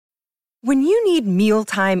When you need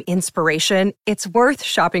mealtime inspiration, it's worth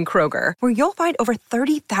shopping Kroger, where you'll find over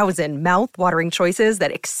 30,000 mouth-watering choices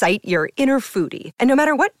that excite your inner foodie. And no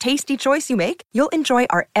matter what tasty choice you make, you'll enjoy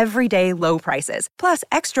our everyday low prices, plus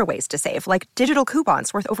extra ways to save, like digital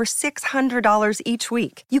coupons worth over $600 each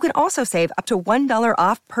week. You can also save up to $1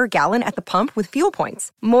 off per gallon at the pump with fuel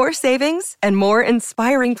points. More savings and more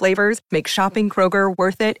inspiring flavors make shopping Kroger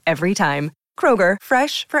worth it every time. Kroger,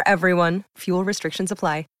 fresh for everyone. Fuel restrictions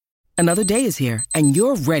apply. Another day is here, and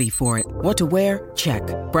you're ready for it. What to wear? Check.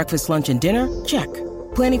 Breakfast, lunch, and dinner? Check.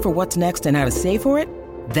 Planning for what's next and how to save for it?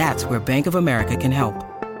 That's where Bank of America can help.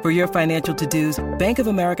 For your financial to-dos, Bank of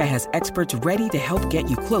America has experts ready to help get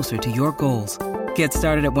you closer to your goals. Get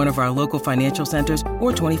started at one of our local financial centers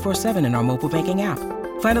or 24/7 in our mobile banking app.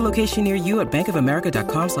 Find a location near you at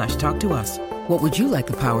bankofamerica.com/talktous. What would you like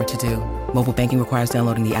the power to do? Mobile banking requires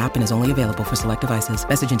downloading the app and is only available for select devices.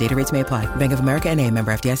 Message and data rates may apply. Bank of America N.A.,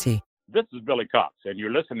 member FDIC. This is Billy Cox, and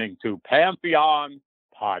you're listening to Pantheon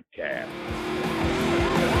Podcast.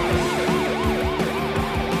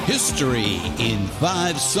 History in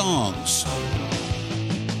 5 Songs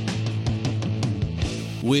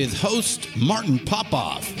with host Martin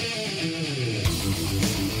Popoff.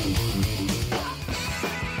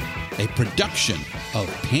 A production of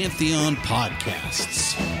Pantheon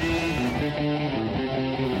Podcasts.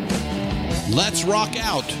 Let's rock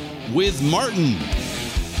out with Martin.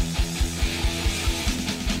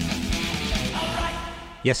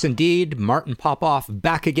 Yes, indeed. Martin Popoff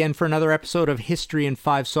back again for another episode of History in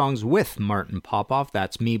 5 Songs with Martin Popoff.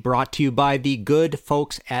 That's me, brought to you by the good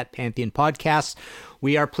folks at Pantheon Podcasts.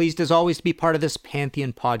 We are pleased, as always, to be part of this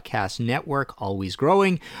Pantheon Podcast network, always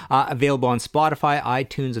growing, available on Spotify,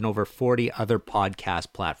 iTunes, and over 40 other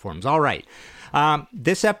podcast platforms. All right.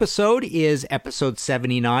 This episode is episode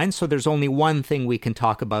 79, so there's only one thing we can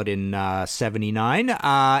talk about in 79,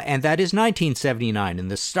 and that is 1979 and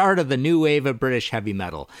the start of the new wave of British heavy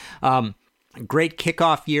metal. Great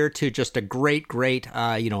kickoff year to just a great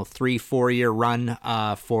 3-4 year run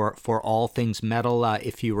for all things metal.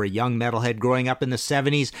 If you were a young metalhead growing up in the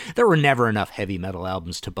 70s, there were never enough heavy metal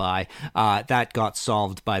albums to buy. That got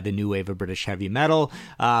solved by the new wave of British heavy metal,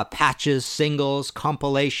 patches, singles,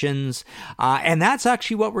 compilations, and that's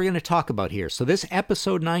actually what we're going to talk about here. So this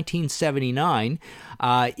episode 1979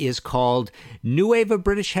 is called New Wave of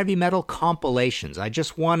British Heavy Metal Compilations. I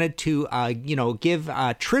just wanted to give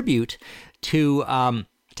tribute to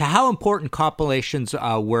how important compilations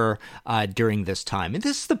were during this time. And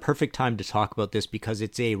this is the perfect time to talk about this because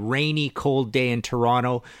it's a rainy, cold day in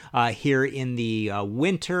Toronto here in the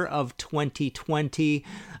winter of 2020.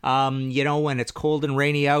 When it's cold and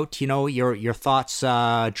rainy out, your thoughts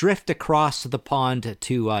drift across the pond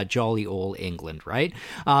to jolly old England, right?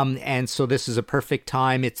 And so this is a perfect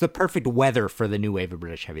time. It's the perfect weather for the new wave of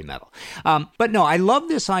British heavy metal. But no, I love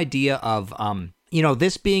this idea of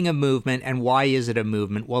this being a movement. And why is it a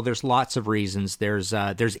movement? Well, there's lots of reasons. There's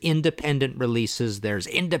independent releases, there's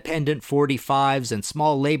independent 45s and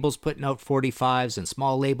small labels putting out 45s and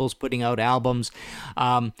small labels putting out albums.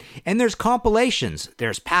 And there's compilations,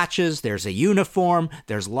 there's patches, there's a uniform,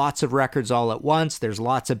 there's lots of records all at once, there's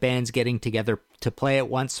lots of bands getting together to play at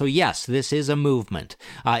once. So yes, this is a movement.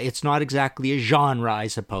 It's not exactly a genre, I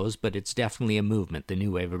suppose, but it's definitely a movement, the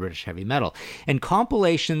new wave of British heavy metal. And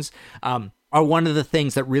compilations are one of the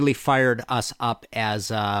things that really fired us up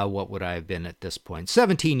as, what would I have been at this point?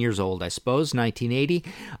 17 years old, I suppose, 1980.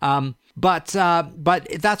 But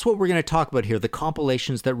that's what we're going to talk about here, the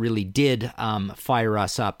compilations that really did fire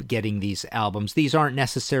us up getting these albums. These aren't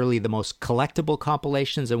necessarily the most collectible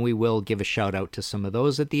compilations, and we will give a shout out to some of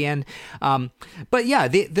those at the end. But yeah,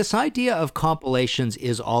 this idea of compilations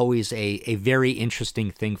is always a very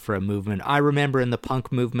interesting thing for a movement. I remember in the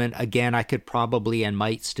punk movement, again, I could probably and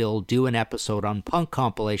might still do an episode on punk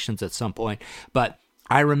compilations at some point, but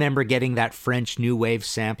I remember getting that French New Wave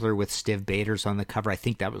sampler with Stiv Bators on the cover. I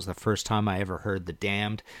think that was the first time I ever heard The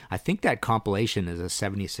Damned. I think that compilation is a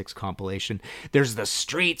 76 compilation. There's the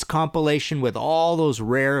Streets compilation with all those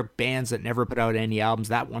rare bands that never put out any albums.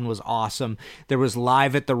 That one was awesome. There was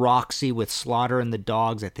Live at the Roxy with Slaughter and the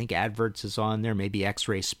Dogs. I think Adverts is on there, maybe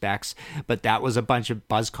X-Ray Specs. But that was a bunch of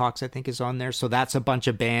Buzzcocks, I think, is on there. So that's a bunch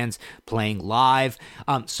of bands playing live.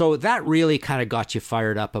 So that really kind of got you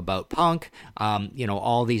fired up about punk.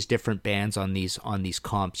 All these different bands on these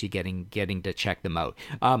comps, you getting to check them out.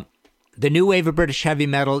 The new wave of British heavy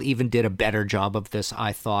metal even did a better job of this,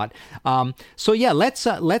 I thought. So yeah, let's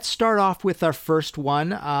start off with our first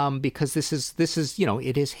one, because this is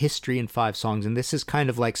it is history in 5 songs, and this is kind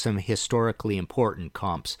of like some historically important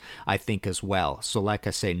comps, I think, as well. So like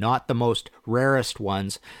I say, not the most rarest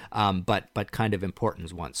ones, but kind of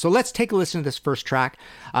important ones. So let's take a listen to this first track.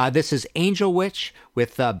 This is Angel Witch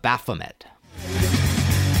with Baphomet.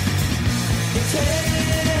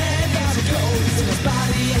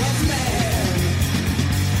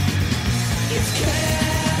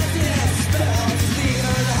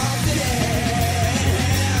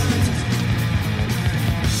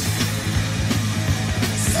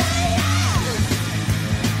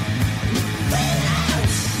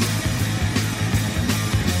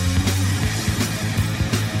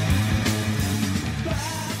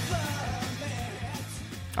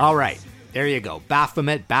 All right, there you go.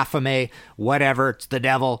 Baphomet, whatever. It's the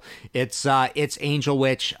devil. It's Angel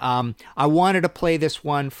Witch. I wanted to play this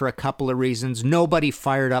one for a couple of reasons. Nobody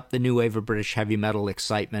fired up the new wave of British heavy metal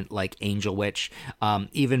excitement like Angel Witch,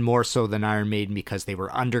 even more so than Iron Maiden, because they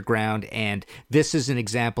were underground. And this is an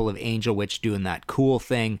example of Angel Witch doing that cool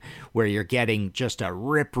thing where you're getting just a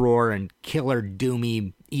rip roar and killer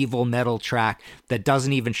doomy evil metal track that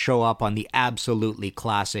doesn't even show up on the absolutely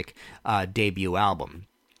classic debut album.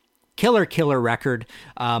 Killer record,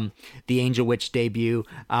 the Angel Witch debut.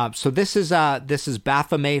 So this is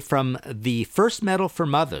Baphomet from the first Metal for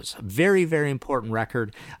Mothers. Very, very important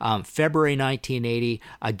record. February 1980.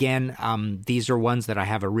 Again, these are ones that I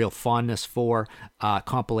have a real fondness for,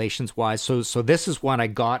 compilations wise. So this is one I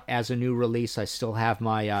got as a new release. I still have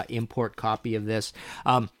my import copy of this.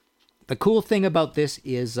 The cool thing about this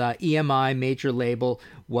is EMI, major label,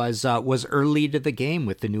 was early to the game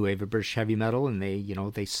with the new wave of British heavy metal, and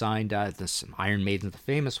they signed this Iron Maiden, the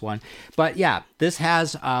famous one. But yeah, this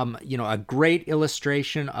has a great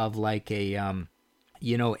illustration of like a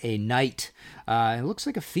knight. It looks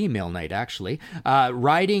like a female knight, actually,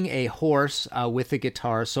 riding a horse with a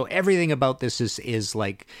guitar. So everything about this is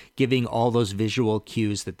like giving all those visual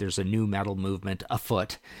cues that there's a new metal movement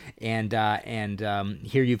afoot. And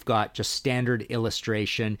here you've got just standard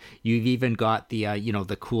illustration. You've even got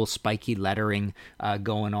the cool spiky lettering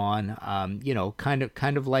going on. Kind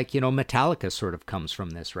of like Metallica sort of comes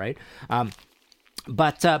from this, right?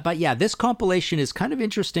 But yeah, this compilation is kind of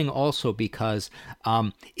interesting also because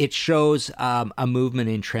it shows a movement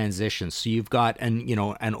in transition. So you've got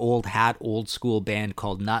an old school band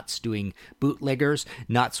called Nuts doing bootleggers.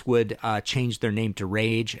 Nuts would change their name to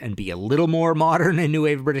Rage and be a little more modern in new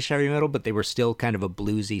wave British heavy metal, but they were still kind of a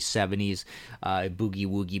bluesy 70s boogie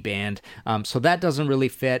woogie band. So that doesn't really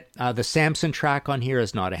fit. The Samson track on here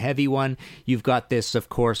is not a heavy one. You've got this, of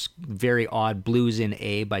course, very odd Blues in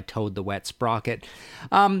A by Toad the Wet Sprocket.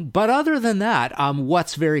 But other than that,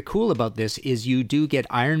 what's very cool about this is you do get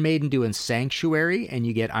Iron Maiden doing Sanctuary and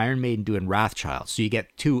you get Iron Maiden doing Wrathchild. So you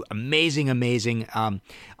get 2 amazing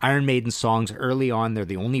Iron Maiden songs early on. They're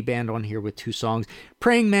the only band on here with 2 songs.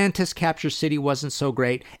 Praying Mantis, Capture City wasn't so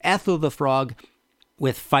great. Ethel the Frog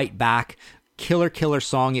with Fight Back. Killer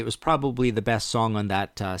song. It was probably the best song on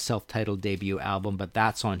that self-titled debut album, but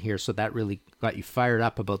that's on here, so that really got you fired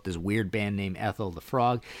up about this weird band named Ethel the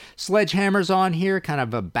Frog. Sledgehammer's on here, kind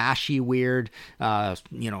of a bashy, weird,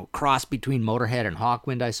 cross between Motorhead and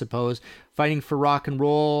Hawkwind, I suppose. Fighting for Rock and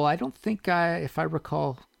Roll, I don't think, if I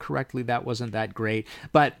recall correctly, that wasn't that great.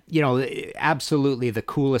 But, absolutely the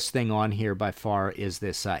coolest thing on here by far is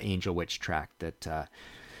this Angel Witch track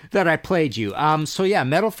that I played you. So yeah,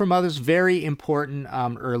 Metal from Others, very important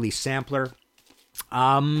early sampler.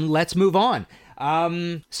 Let's move on.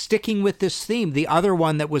 Sticking with this theme, the other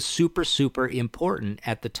one that was super, super important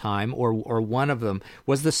at the time, or one of them,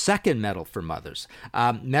 was the second Metal from Others.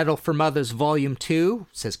 Metal from Others Volume 2,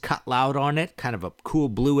 says Cut Loud on it, kind of a cool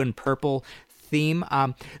blue and purple theme.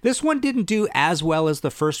 This one didn't do as well as the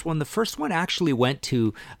first one. The first one actually went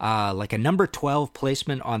to like a number 12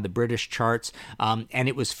 placement on the British charts, and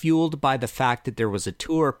it was fueled by the fact that there was a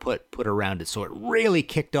tour put around it. So it really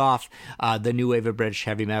kicked off the new wave of British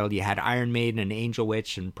heavy metal. You had Iron Maiden and Angel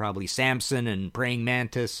Witch and probably Samson and Praying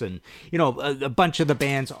Mantis and a bunch of the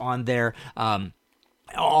bands on there.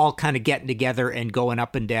 All kind of getting together and going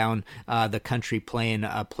up and down the country playing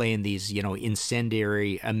these,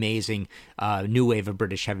 incendiary, amazing new wave of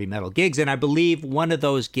British heavy metal gigs. And I believe one of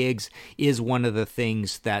those gigs is one of the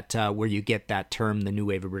things that where you get that term, the new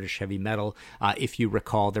wave of British heavy metal. If you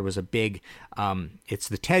recall, there was a big, it's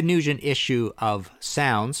the Ted Nugent issue of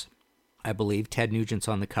Sounds. I believe Ted Nugent's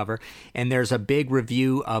on the cover. And there's a big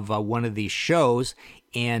review of one of these shows.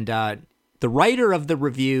 And the writer of the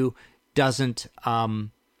review doesn't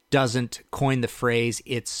doesn't coin the phrase.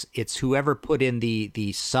 It's whoever put in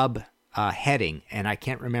the sub heading, and I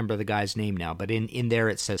can't remember the guy's name now, but in there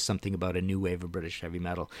it says something about a new wave of British heavy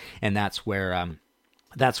metal, and that's where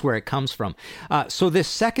it comes from. So this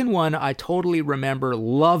second one, I totally remember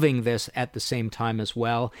loving this at the same time as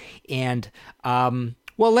well. And,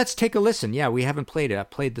 well, let's take a listen. Yeah, we haven't played it. I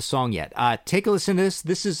played the song yet. Take a listen to this.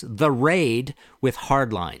 This is The Raid with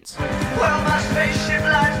Hard Lines. Well, my spaceship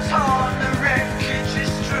lies torn, the wreckage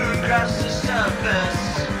is strewn across the surface.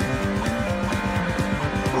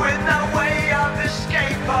 With no way of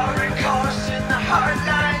escape or recourse in the hard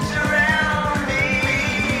lines around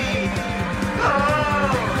me.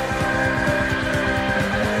 Oh.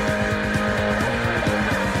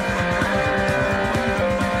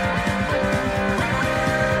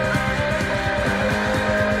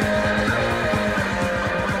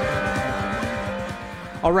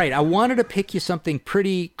 All right, I wanted to pick you something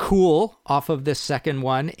pretty cool off of this second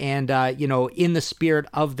one, and in the spirit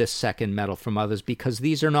of this second Metal from Others, because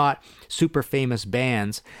these are not super famous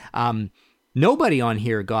bands. Nobody on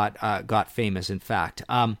here got famous. In fact,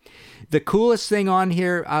 the coolest thing on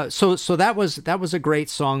here. So that was a great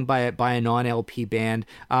song by a non-LP band.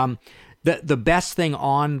 The best thing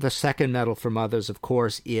on the second Metal from Others, of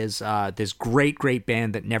course, is this great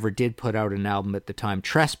band that never did put out an album at the time,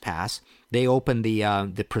 Trespass. They opened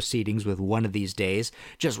the proceedings with One of These Days.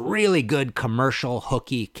 Just really good, commercial,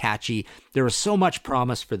 hooky, catchy. There was so much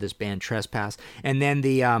promise for this band, Trespass. And then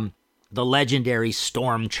the legendary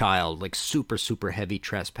Storm Child, like super heavy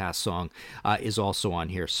Trespass song, is also on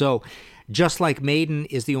here. So just like Maiden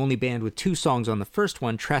is the only band with 2 songs on the first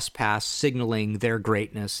one, Trespass, signaling their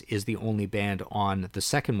greatness, is the only band on the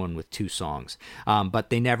second one with 2 songs. But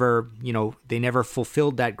they never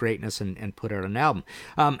fulfilled that greatness and put out an album.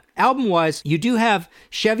 Album-wise, you do have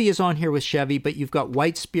Chevy is on here with Chevy, but you've got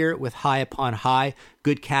White Spirit with High Upon High,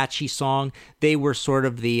 good catchy song. They were sort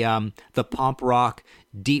of the pop rock,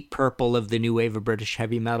 Deep Purple of the new wave of British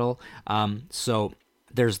heavy metal. So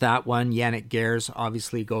there's that one. Yannick Gers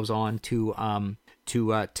obviously goes on to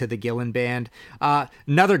the Gillan Band.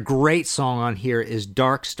 Another great song on here is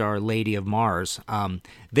Dark Star, Lady of Mars.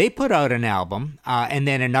 They put out an album, and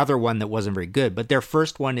then another one that wasn't very good, but their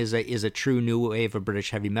first one is a true new wave of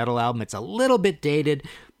British heavy metal album. It's a little bit dated,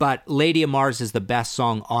 but Lady of Mars is the best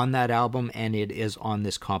song on that album, and it is on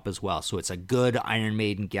this comp as well. So it's a good Iron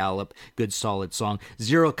Maiden gallop, good solid song.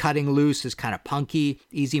 Zero Cutting Loose is kind of punky.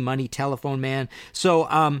 Easy Money, Telephone Man.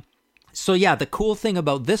 So yeah, the cool thing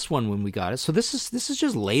about this one when we got it, so this is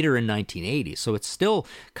just later in 1980, so it's still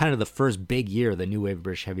kind of the first big year of the new wave of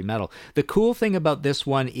British heavy metal. The cool thing about this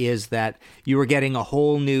one is that you were getting a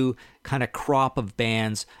whole new kind of crop of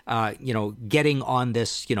bands, getting on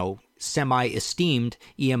this, semi-esteemed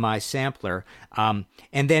EMI sampler, and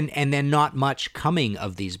then not much coming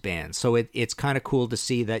of these bands. So it's kind of cool to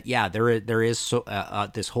see that, yeah, there is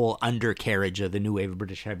this whole undercarriage of the new wave of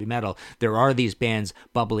British heavy metal. There are these bands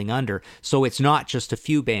bubbling under, so it's not just a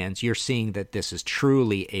few bands. You're seeing that this is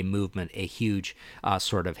truly a movement, a huge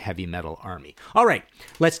sort of heavy metal army. All right,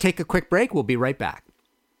 let's take a quick break. We'll be right back.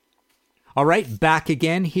 All right, back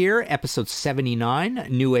again here, episode 79,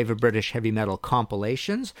 New Wave of British Heavy Metal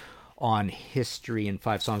Compilations on History in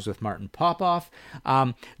 5 Songs with Martin Popoff.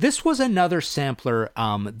 This was another sampler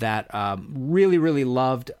that really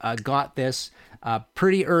loved. Got this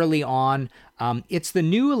pretty early on. It's the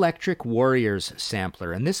New Electric Warriors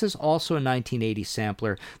sampler, and this is also a 1980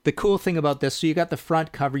 sampler. The cool thing about this, so you got the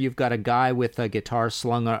front cover, you've got a guy with a guitar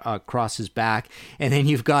slung across his back, and then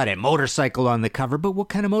you've got a motorcycle on the cover. But what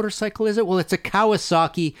kind of motorcycle is it? Well, it's a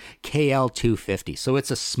Kawasaki KL250, so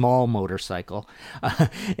it's a small motorcycle,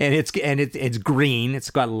 and it's green.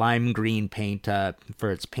 It's got lime green paint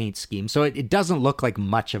for its paint scheme, so it doesn't look like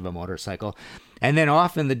much of a motorcycle. And then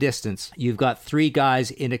off in the distance, you've got 3 guys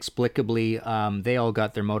inexplicably. They all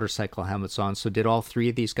got their motorcycle helmets on. So did all 3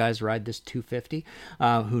 of these guys ride this 250?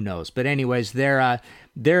 Who knows? But anyways, they're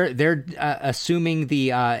assuming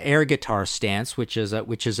the air guitar stance, which is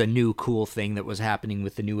a new cool thing that was happening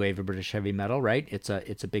with the new wave of British heavy metal. Right? It's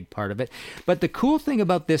a big part of it. But the cool thing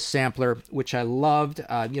about this sampler, which I loved,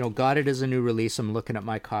 got it as a new release. I'm looking at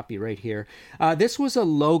my copy right here. This was a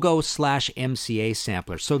Logo/MCA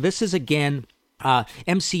sampler. So this is again.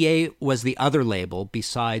 MCA was the other label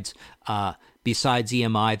besides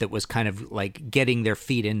EMI that was kind of like getting their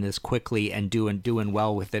feet in this quickly and doing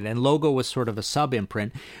well with it. And Logo was sort of a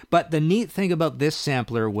sub-imprint. But the neat thing about this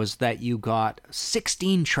sampler was that you got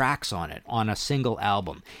 16 tracks on it on a single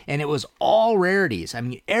album. And it was all rarities. I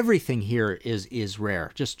mean, everything here is rare,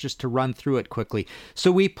 just to run through it quickly.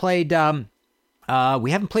 So we played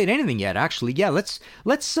We haven't played anything yet, actually. Yeah, let's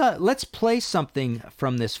play something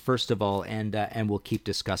from this first of all, and we'll keep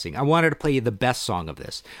discussing. I wanted to play you the best song of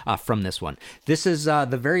this from this one. This is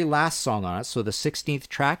the very last song on it, so the 16th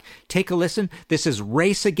track. Take a listen. This is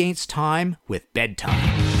Race Against Time with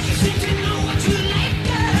Bedtime. You seem to know what you like,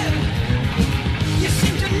 girl. You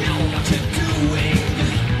seem to know what you're doing.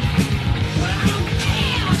 Well, I don't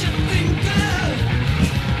care what you think, girl.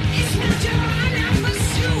 It's not your own I'm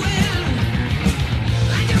pursuing.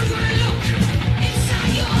 I don't wanna look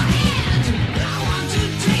inside your head. I want to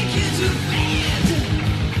take you to bed.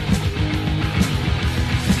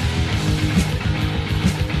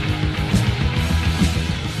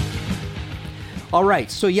 All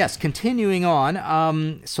right, so yes, continuing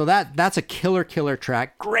on. So that's a killer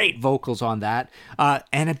track. Great vocals on that,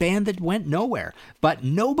 and a band that went nowhere. But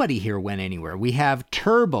nobody here went anywhere. We have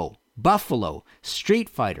Turbo, Buffalo, Street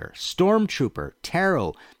Fighter, Stormtrooper,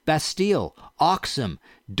 Tarot, Bastille, Oxum,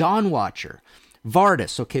 Dawnwatcher,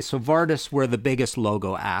 Vardis. Okay, so Vardis were the biggest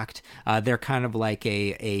logo act. They're kind of like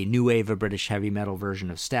a new wave of British heavy metal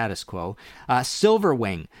version of Status Quo.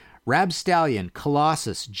 Silverwing, Rabstallion,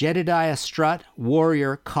 Colossus, Jedediah Strut,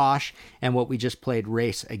 Warrior, Kosh, and what we just played,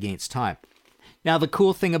 Race Against Time. Now, the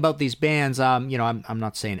cool thing about these bands, I'm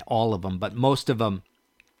not saying all of them, but most of them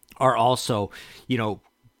are also,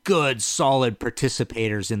 good, solid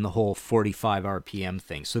participators in the whole 45 RPM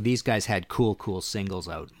thing. So these guys had cool singles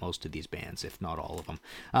out, most of these bands, if not all of them.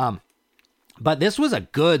 But this was a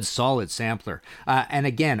good, solid sampler, and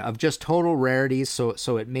again, of just total rarities. So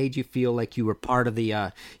it made you feel like you were part of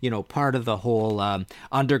the, part of the whole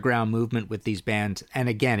underground movement with these bands. And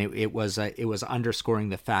again, it was underscoring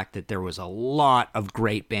the fact that there was a lot of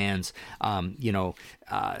great bands,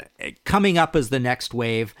 coming up as the next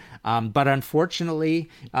wave. But unfortunately,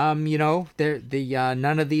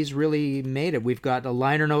 none of these really made it. We've got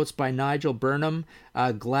liner notes by Nigel Burnham,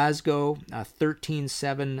 Glasgow,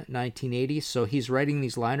 13/7/1980. So he's writing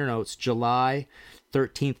these liner notes July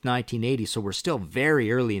 13th, 1980. So we're still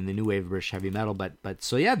very early in the new wave of British heavy metal. But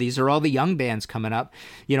so yeah, these are all the young bands coming up.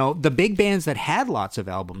 The big bands that had lots of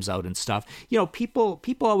albums out and stuff. People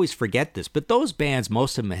always forget this, but those bands,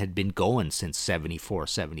 most of them had been going since 74,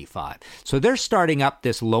 75. So they're starting up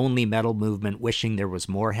this lonely metal movement, wishing there was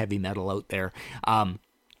more heavy metal out there.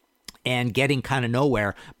 And getting kind of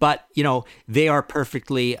nowhere, but they are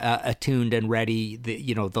perfectly attuned and ready.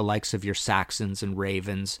 The likes of your Saxons and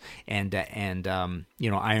Ravens and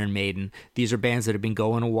Iron Maiden. These are bands that have been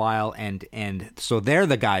going a while, and so they're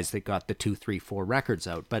the guys that got the 2, 3, 4 records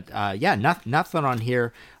out. But nothing on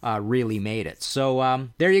here really made it. So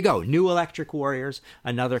there you go. New Electric Warriors,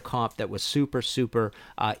 another comp that was super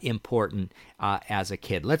important as a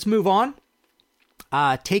kid. Let's move on.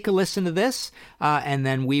 Take a listen to this, and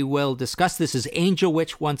then we will discuss. This is Angel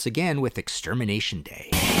Witch once again with Extermination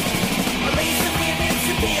Day.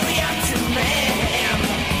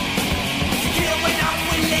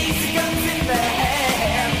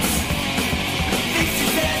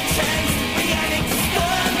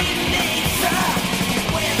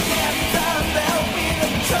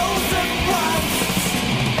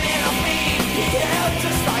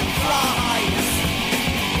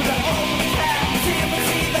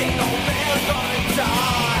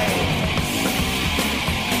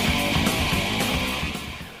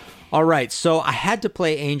 All right, so I had to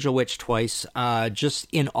play Angel Witch twice, just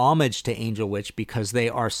in homage to Angel Witch, because they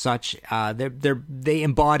are such they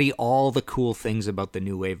embody all the cool things about the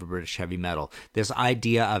new wave of British heavy metal. This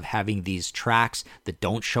idea of having these tracks that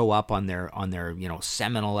don't show up on their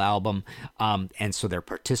seminal album, and so they're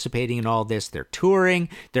participating in all this. They're touring,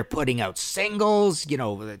 they're putting out singles,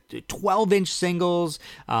 12-inch singles,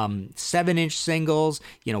 7-inch singles,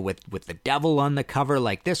 with the devil on the cover.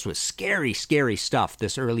 Like, this was scary stuff.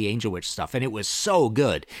 This early Angel Witch stuff, and it was so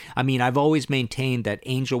good. I mean, I've always maintained that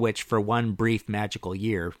Angel Witch, for one brief magical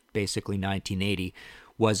year, basically 1980,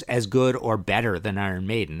 was as good or better than Iron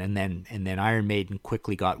Maiden, and then Iron Maiden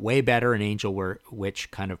quickly got way better, and Angel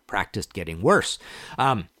Witch kind of practiced getting worse.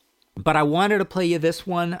 But I wanted to play you this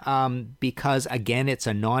one because, again, it's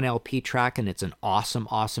a non-LP track, and it's an awesome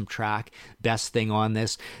track. Best thing on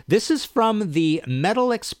this. This is from the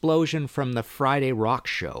Metal Explosion from the Friday Rock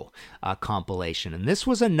Show compilation. And this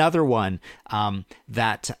was another one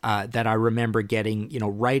that I remember getting,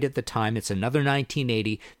 right at the time. It's another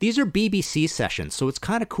 1980. These are BBC sessions, so it's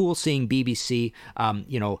kind of cool seeing BBC,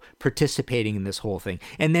 participating in this whole thing.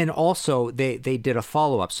 And then also they did a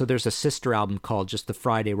follow-up. So there's a sister album called just the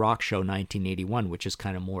Friday Rock Show 1981, which is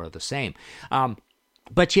kind of more of the same.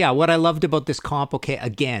 But yeah, what I loved about this comp, okay,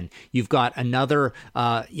 again, you've got another,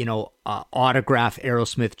 autograph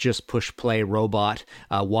Aerosmith Just Push Play robot,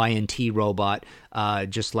 YNT robot,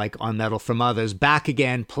 just like on Metal from Others, back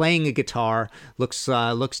again, playing a guitar, looks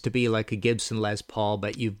to be like a Gibson Les Paul,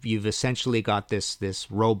 but you've essentially got this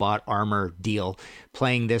robot armor deal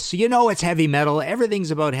playing this, so it's heavy metal.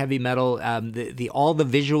 Everything's about heavy metal. All the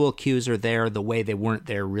visual cues are there the way they weren't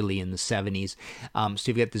there really in the 70s. So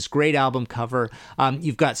you've got this great album cover.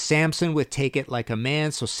 You've got Samson with Take It Like a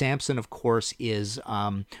Man. So Samson, of course, is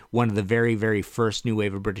one of the very, very first new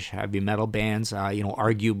wave of British heavy metal bands,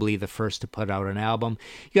 arguably the first to put out an album.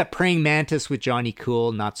 You got Praying Mantis with Johnny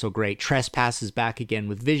Cool, not so great. Trespass is back again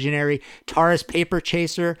with Visionary. Tara's Paper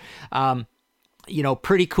Chaser,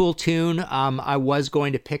 pretty cool tune. I was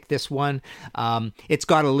going to pick this one. It's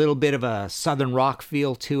got a little bit of a southern rock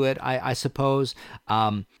feel to it, I suppose.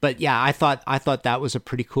 But yeah, I thought that was a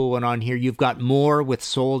pretty cool one on here. You've got More with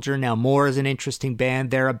Soldier. Now, More is an interesting band.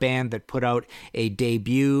 They're a band that put out a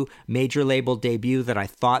major label debut that I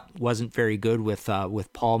thought wasn't very good with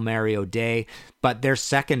Paul Mario Day. But their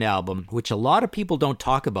second album, which a lot of people don't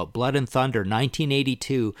talk about, Blood and Thunder,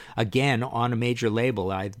 1982, again on a major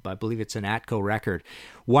label. I believe it's an Atco record.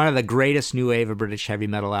 One of the greatest new wave of British heavy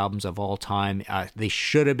metal albums of all time. They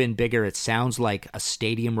should have been bigger. It sounds like a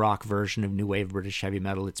stadium rock version of new wave British heavy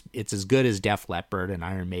metal. It's as good as Def Leppard and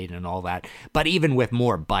Iron Maiden and all that, but even with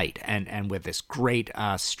more bite and with this great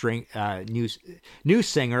new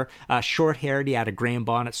singer, short-haired. He had a Graham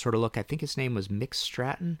Bonnet sort of look. I think his name was Mick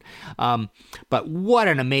Stratton. But what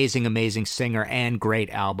an amazing singer and great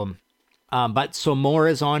album. But so More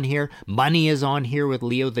is on here. Money is on here with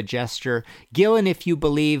Leo the Jester. Gillan, If You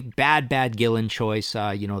Believe, bad Gillan choice.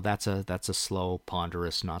 That's a slow,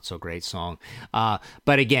 ponderous, not so great song.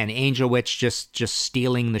 But again, Angel Witch just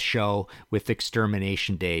stealing the show with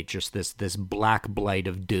Extermination Day. Just this black blight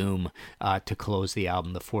of doom to close the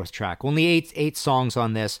album. The fourth track. Only eight songs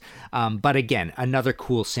on this. But again, another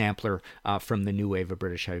cool sampler from the new wave of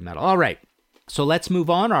British heavy metal. All right, so let's move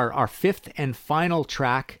on. Our fifth and final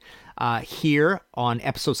track. Here on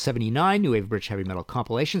episode 79, New Wave British Heavy Metal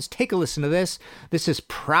Compilations. Take a listen to this. This is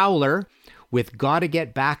Prowler with Gotta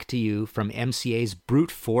Get Back to You from MCA's Brute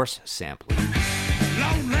Force sampling. Lonely,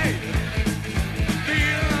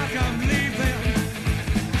 feel like I'm leaving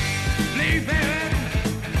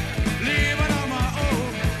on my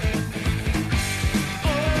own. Oh,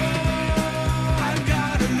 I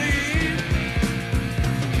gotta leave.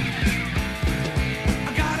 I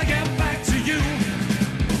gotta get back to you.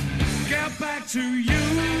 Get back to you.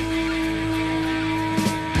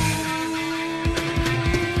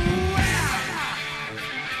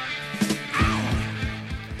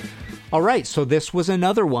 All right, so this was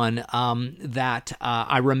another one that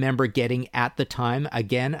I remember getting at the time.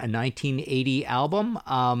 Again, a 1980 album.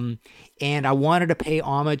 And I wanted to pay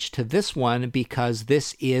homage to this one because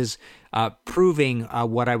this is proving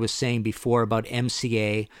what I was saying before about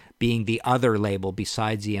MCA being the other label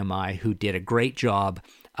besides EMI who did a great job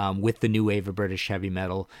with the new wave of British heavy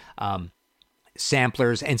metal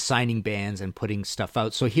samplers and signing bands and putting stuff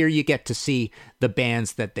out. So here you get to see the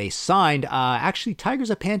bands that they signed. Actually, Tigers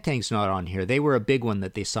of Pantang's not on here. They were a big one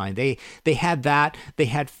that they signed. They had that. They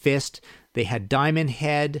had Fist. They had Diamond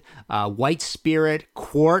Head, White Spirit,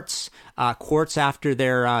 Quartz. Quartz after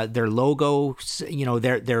their logo,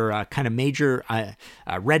 their kind of major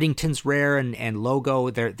Reddington's Rare and logo,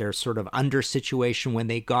 their sort of under situation when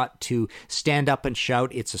they got to Stand Up and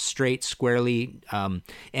Shout. It's a straight, squarely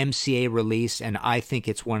MCA release, and I think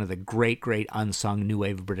it's one of the great unsung new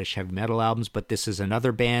wave of British heavy metal albums. But this is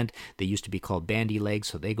another band. They used to be called Bandy Legs,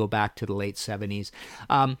 so they go back to the late 70s.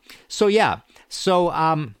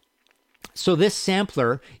 So this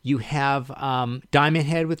sampler, you have Diamond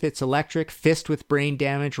Head with its electric, Fist with Brain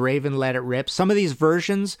Damage, Raven Let It Rip. Some of these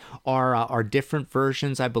versions are different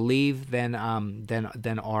versions, I believe, than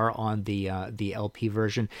are on the LP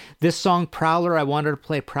version. This song, Prowler, I wanted to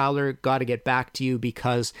play Prowler, Gotta Get Back to You,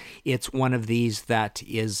 because it's one of these that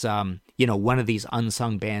is one of these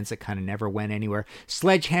unsung bands that kind of never went anywhere.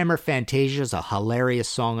 Sledgehammer Fantasia is a hilarious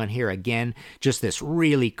song on here. Again, just this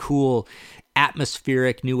really cool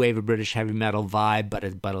atmospheric new wave of British heavy metal vibe, but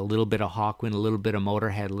a little bit of Hawkwind, a little bit of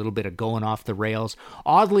Motorhead, a little bit of going off the rails.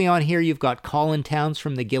 Oddly on here, you've got Colin Towns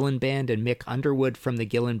from the Gillan Band and Mick Underwood from the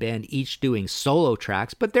Gillan Band, each doing solo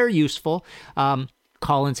tracks, but they're useful.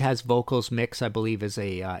 Collins has vocals, Mix, I believe, is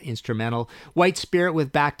a instrumental. White Spirit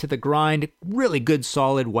with Back to the Grind, really good,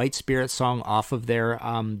 solid White Spirit song off of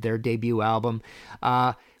their debut album.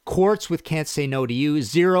 Quartz with Can't Say No to You.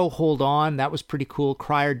 Zero, Hold On. That was pretty cool.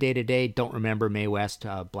 Crier, Day to Day. Don't remember. Mae West,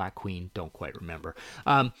 Black Queen. Don't quite remember.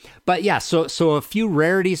 But yeah, so a few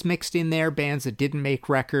rarities mixed in there. Bands that didn't make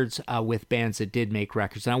records with bands that did make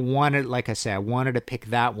records. And I wanted, like I say, I wanted to pick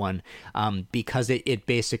that one because it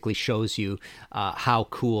basically shows you how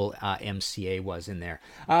cool MCA was in there.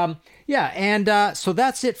 So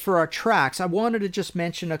that's it for our tracks. I wanted to just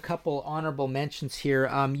mention a couple honorable mentions here.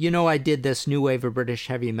 I did this New Wave of British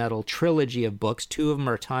Heavy Metal trilogy of books. 2 of them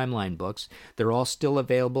are Timeline books. They're all still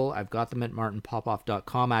available. I've got them at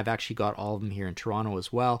martinpopoff.com. I've actually got all of them here in Toronto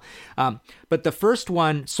as well. But the first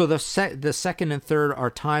one, so the second and third are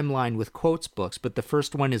Timeline with quotes books, but the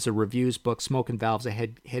first one is a reviews book, Smoke and Valves, a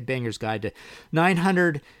Headbanger's Guide to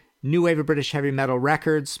 900 New Wave of British Heavy Metal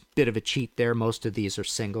records. Bit of a cheat there. Most of these are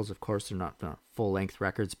singles, of course. They're not full-length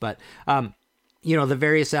records, but the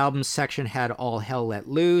various albums section had All Hell Let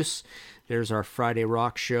Loose. There's our Friday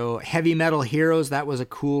Rock Show. Heavy Metal Heroes, that was a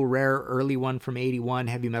cool, rare, early one from 81.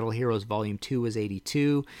 Heavy Metal Heroes Volume 2 was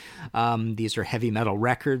 82. These are Heavy Metal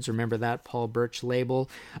Records. Remember that Paul Birch label.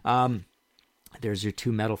 There's your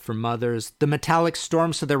 2 Metal for Mothers. The Metallic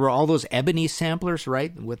Storm, so there were all those Ebony samplers,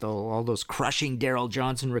 right? With all those crushing Daryl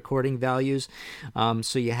Johnson recording values.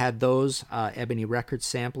 So you had those Ebony Record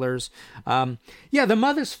samplers. The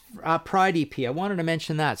Mother's Pride EP, I wanted to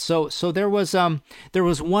mention that. So there was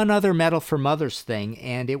one other Metal for Mothers thing,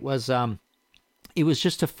 and it was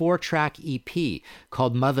just a 4-track EP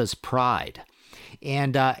called Mother's Pride.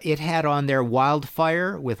 And it had on there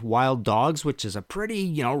Wildfire with Wild Dogs, which is a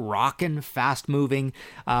pretty, rockin', fast-moving.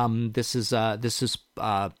 This is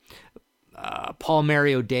Paul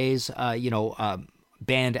Mario Day's,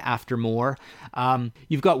 band After More.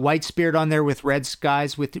 You've got White Spirit on there with Red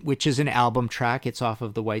Skies, which is an album track. It's off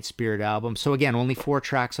of the White Spirit album. So again, only 4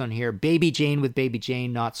 tracks on here. Baby Jane with Baby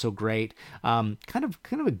Jane, not so great. Kind of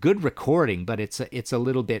a good recording, but it's a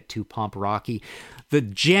little bit too pump rocky. The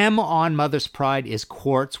gem on Mother's Pride is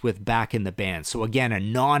Quartz with Back in the Band. So again, a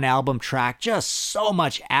non-album track, just so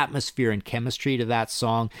much atmosphere and chemistry to that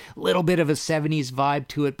song. A little bit of a 70s vibe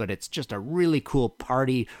to it, but it's just a really cool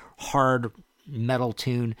party, hard metal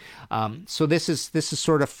tune. So this is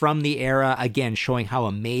sort of from the era, again, showing how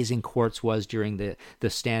amazing Quartz was during the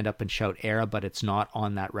Stand Up and Shout era, but it's not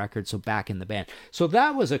on that record, so Back in the Band. So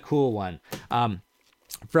that was a cool one.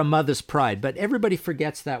 From Mother's Pride, but everybody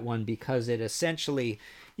forgets that one because it essentially,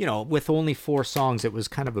 with only 4 songs, it was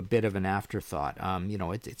kind of a bit of an afterthought.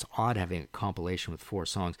 It's odd having a compilation with 4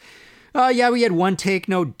 songs. We had One Take,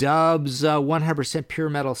 No Dubs, 100% Pure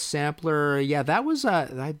Metal Sampler. Yeah, that was,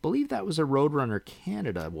 I believe that was a Roadrunner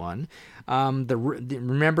Canada one.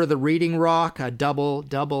 Remember the Reading Rock, a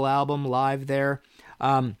double album live there.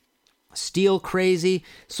 Steel Crazy.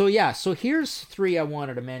 So here's 3 I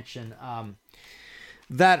wanted to mention.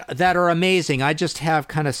 That are amazing. I just have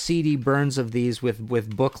kind of CD burns of these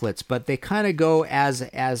with booklets, but they kind of go as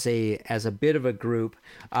a bit of a group.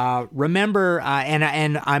 Remember,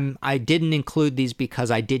 I didn't include these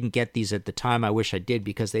because I didn't get these at the time. I wish I did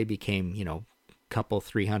because they became couple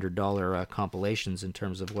 $300 compilations in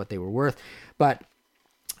terms of what they were worth. But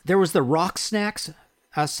there was the Rock Snacks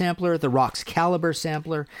sampler, the Rock's Caliber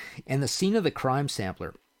sampler, and the Scene of the Crime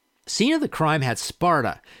sampler. Scene of the Crime had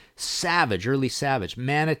Sparta, Savage, Early Savage,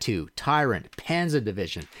 Manitou, Tyrant, Panzer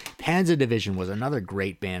Division. Panzer Division was another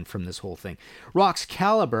great band from this whole thing. Rock's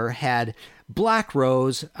Caliber had Black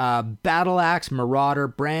Rose, Battle Axe, Marauder,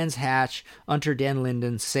 Brands Hatch, Unter den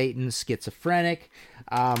Linden, Satan, Schizophrenic.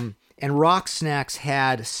 And Rock Snacks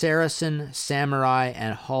had Saracen, Samurai,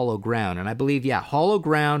 and Hollow Ground. And I believe, Hollow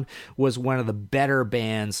Ground was one of the better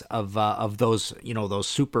bands of those, those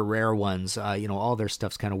super rare ones. All their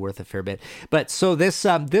stuff's kind of worth a fair bit. But so this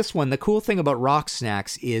one, the cool thing about Rock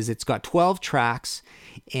Snacks is it's got 12 tracks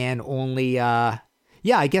and only,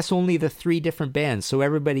 I guess only the 3 different bands. So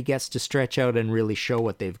everybody gets to stretch out and really show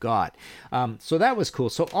what they've got. So that was cool.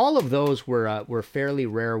 So all of those were fairly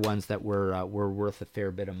rare ones that were worth a fair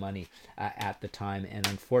bit of money at the time. And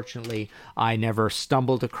unfortunately, I never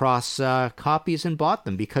stumbled across copies and bought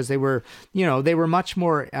them because they were much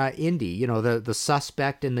more indie. The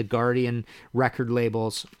Suspect and the Guardian record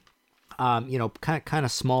labels, kind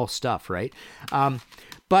of small stuff, right?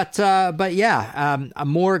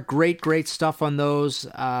 More great stuff on those,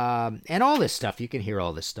 and all this stuff. You can hear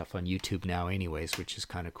all this stuff on YouTube now anyways, which is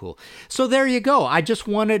kind of cool. So there you go. I just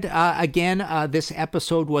wanted, this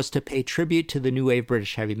episode was to pay tribute to the New Wave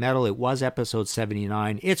British Heavy Metal. It was episode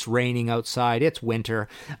 79. It's raining outside. It's winter.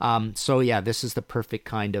 This is the perfect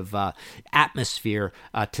kind of atmosphere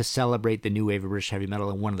to celebrate the New Wave of British Heavy Metal,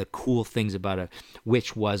 and one of the cool things about it,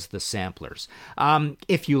 which was the samplers.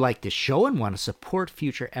 If you like this show and want to support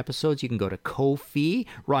future future episodes, you can go to Ko-fi,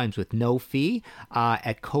 rhymes with no fee,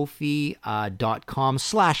 at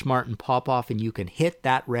kofi.com/Martin Popoff, and you can hit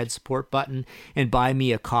that red support button and buy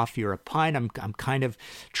me a coffee or a pint. I'm kind of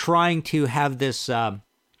trying to have this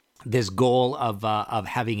goal of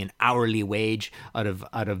having an hourly wage out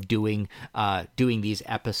of doing these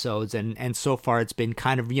episodes, and so far it's been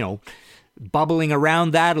kind of, bubbling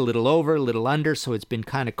around that, a little over, a little under, so it's been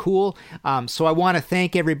kind of cool. So I want to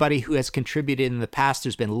thank everybody who has contributed in the past.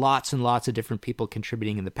 There's been lots and lots of different people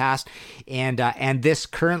contributing in the past, and this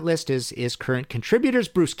current list is current contributors: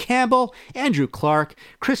 Bruce Campbell, Andrew Clark,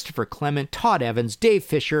 Christopher Clement, Todd Evans, Dave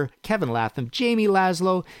Fisher, Kevin Latham, Jamie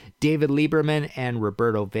Laszlo, David Lieberman, and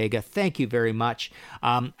Roberto Vega. Thank you very much.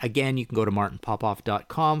 Again, you can go to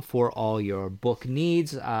martinpopoff.com for all your book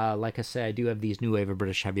needs. Like I said, I do have these new wave of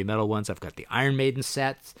British heavy metal ones. I've got the Iron Maiden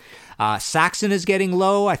sets. Saxon is getting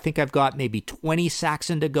low. I think I've got maybe 20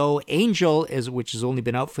 Saxon to go. Angel, which has only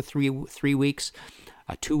been out for 3 weeks,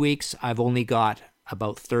 2 weeks. I've only got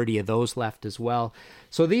about 30 of those left as well.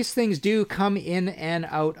 So these things do come in and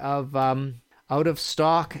out of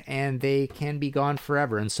stock, and they can be gone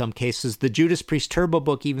forever in some cases. The Judas Priest Turbo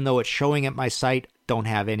book, even though it's showing at my site, don't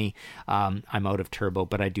have any. I'm out of Turbo,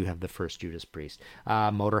 but I do have the first Judas Priest.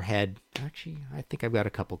 Motorhead, actually, I think I've got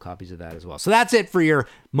a couple copies of that as well. So that's it for your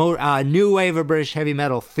new wave of British heavy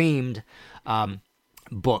metal themed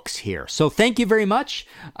books here. So thank you very much.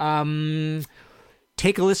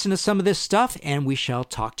 Take a listen to some of this stuff, and we shall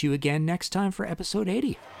talk to you again next time for episode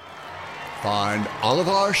 80. Find all of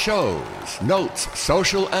our shows, notes,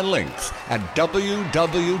 social, and links at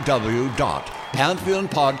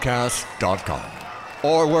www.pantheonpodcast.com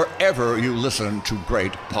or wherever you listen to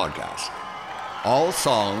great podcasts. All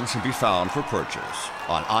songs can be found for purchase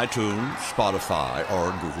on iTunes, Spotify,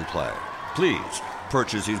 or Google Play. Please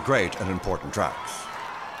purchase these great and important tracks.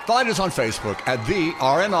 Find us on Facebook at the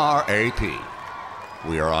RNRAP.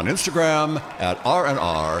 We are on Instagram at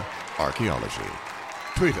RNR Archaeology.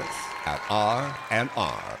 Tweet us at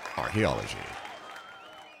RNR Archaeology.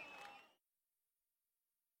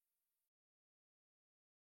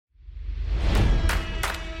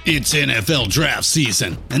 It's NFL draft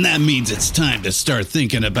season, and that means it's time to start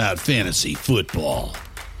thinking about fantasy football.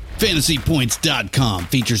 FantasyPoints.com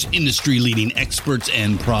features industry-leading experts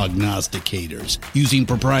and prognosticators using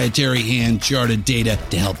proprietary hand-charted data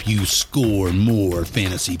to help you score more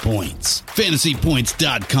fantasy points.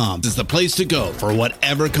 FantasyPoints.com is the place to go for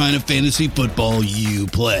whatever kind of fantasy football you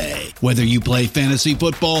play. Whether you play fantasy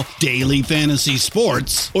football, daily fantasy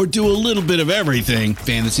sports, or do a little bit of everything,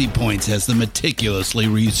 Fantasy Points has the meticulously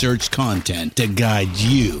researched content to guide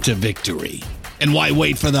you to victory. And why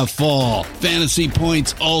wait for the fall? Fantasy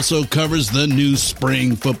Points also covers the new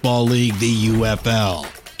spring football league, the UFL.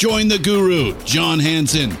 Join the guru, John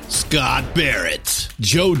Hansen, Scott Barrett,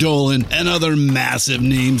 Joe Dolan, and other massive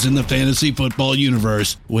names in the fantasy football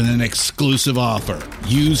universe with an exclusive offer.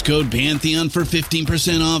 Use code Pantheon for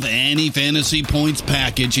 15% off any Fantasy Points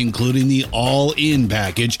package, including the all-in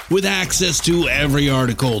package, with access to every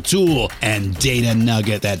article, tool, and data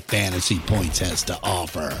nugget that Fantasy Points has to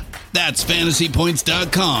offer. That's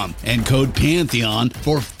FantasyPoints.com and code Pantheon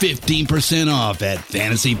for 15% off at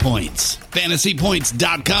Fantasy Points.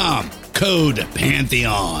 FantasyPoints.com, code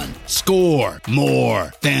Pantheon. Score more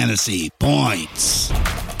fantasy points.